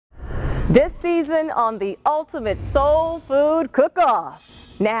This season on the Ultimate Soul Food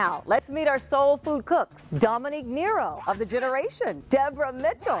Cook-Off. Now, let's meet our soul food cooks. Dominique Nero of The Generation, Deborah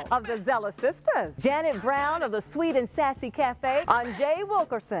Mitchell of the Zella Sisters, Janet Brown of the Sweet and Sassy Cafe, Anjay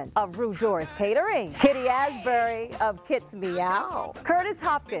Wilkerson of Rue Doris Catering, Kitty Asbury of Kit's Meow, Curtis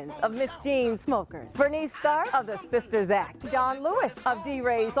Hopkins of Miss Jean Smokers, Bernice Starr of the Sisters Act, Don Lewis of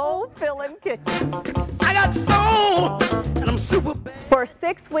D-Ray's Soul Fillin' Kitchen. I got soul, and I'm super bad. For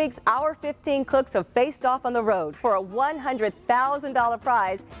 6 weeks, our 15 cooks have faced off on the road for a $100,000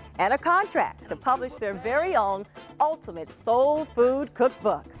 prize and a contract to publish their very own Ultimate Soul Food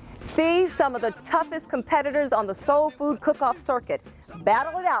Cookbook. See some of the toughest competitors on the Soul Food Cook-Off circuit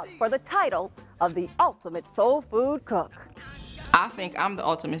battle it out for the title of the Ultimate Soul Food Cook. I think I'm the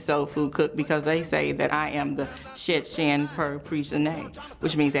ultimate soul food cook because they say that I am the Chet Shan Per Prisoner,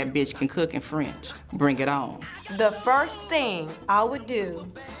 which means that bitch can cook in French. Bring it on. The first thing I would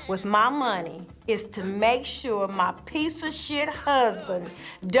do with my money is to make sure my piece of shit husband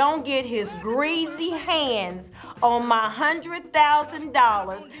don't get his greasy hands on my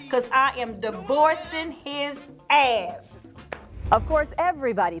 $100,000 because I am divorcing his ass. Of course,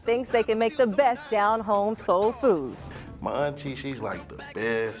 everybody thinks they can make the best down-home soul food. My auntie, she's like the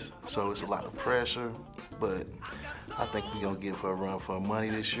best, so it's a lot of pressure, but I think we're gonna give her a run for her money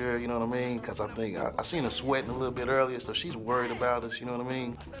this year, you know what I mean? Because I think, I seen her sweating a little bit earlier, so she's worried about us, you know what I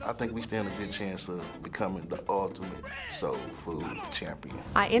mean? I think we stand a good chance of becoming the ultimate soul food champion.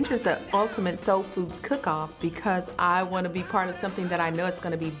 I entered the Ultimate Soul Food Cook-Off because I want to be part of something that I know it's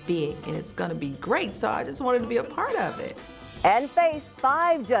going to be big and it's going to be great, so I just wanted to be a part of it. And face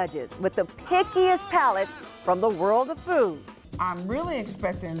 5 judges with the pickiest palates from the world of food. I'm really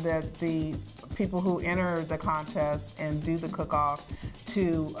expecting that the people who enter the contest and do the cook-off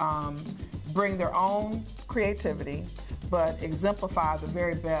to bring their own creativity, but exemplify the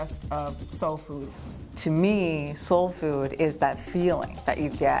very best of soul food. To me, soul food is that feeling that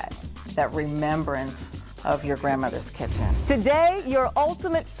you get, that remembrance of your grandmother's kitchen. Today, your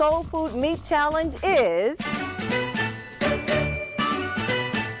ultimate soul food meat challenge is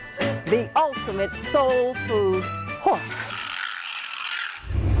the Ultimate Soul Food Pork.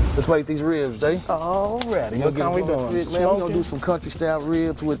 Let's make these ribs, Jay. Alrighty, what kind we doing? Man, we're gonna do some country style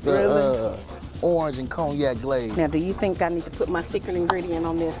ribs with the orange and cognac glaze. Now, do you think I need to put my secret ingredient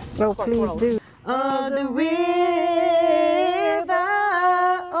on this? Oh, please do. On the river,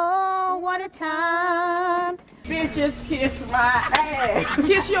 oh, what a time. Bitches kiss my ass.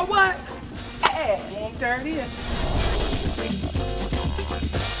 Kiss your what? Ass. Won't turn it in.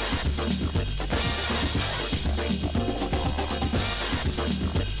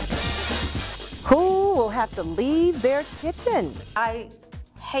 Who will have to leave their kitchen? I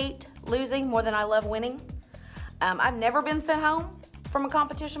hate losing more than I love winning. I've never been sent home from a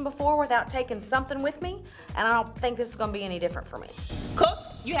competition before without taking something with me, and I don't think this is going to be any different for me.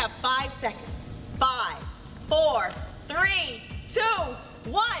 Cooks, you have 5 seconds. 5, 4, 3, 2,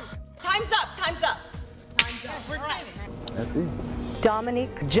 1. Time's up, time's up. Time's up, we're finished. That's it.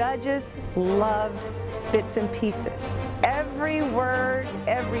 Dominique, judges loved bits and pieces. Every word,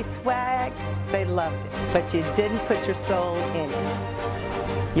 every swag, they loved it. But you didn't put your soul in it.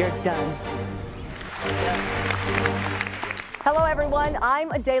 You're done. Hello everyone,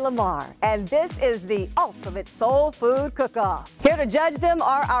 I'm Ade Lamar, and this is the Ultimate Soul Food Cook-Off. Here to judge them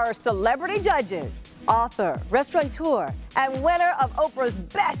are our celebrity judges, author, restaurateur, and winner of Oprah's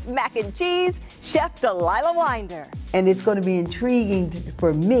Best Mac and Cheese, Chef Delilah Winder. And it's going to be intriguing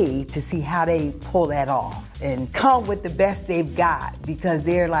for me to see how they pull that off and come with the best they've got, because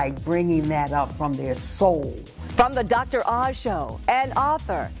they're like bringing that up from their soul. From the Dr. Oz Show and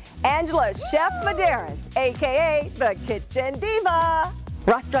author, Angela Chef Medeiros, aka the Kitchen Diva,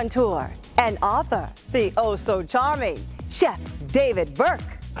 restaurateur and author, the oh-so-charming Chef David Burke.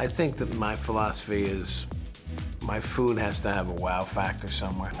 I think that my philosophy is my food has to have a wow factor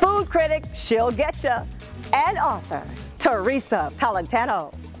somewhere. Food critic, she'll getcha, and author, Teresa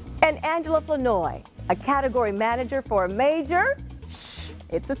Palantano. And Angela Flanoy, a category manager for a major,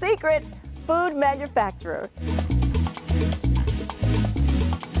 it's a secret, food manufacturer.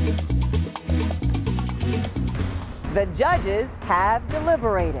 The judges have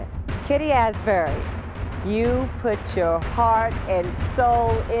deliberated. Kitty Asbury, you put your heart and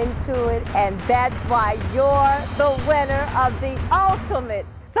soul into it, and that's why you're the winner of the Ultimate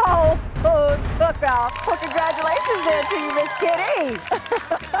Soul Food Cook-Off. Well, congratulations there to you, Miss Kitty.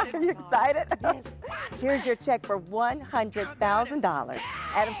 Are you excited? Yes. Here's your check for $100,000.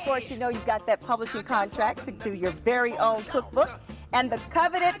 And of course, you know you got that publishing contract to do your very own cookbook and the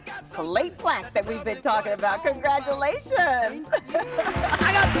coveted plate plaque that we've been talking about. Congratulations.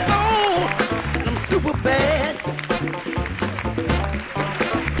 I got soul. super bad.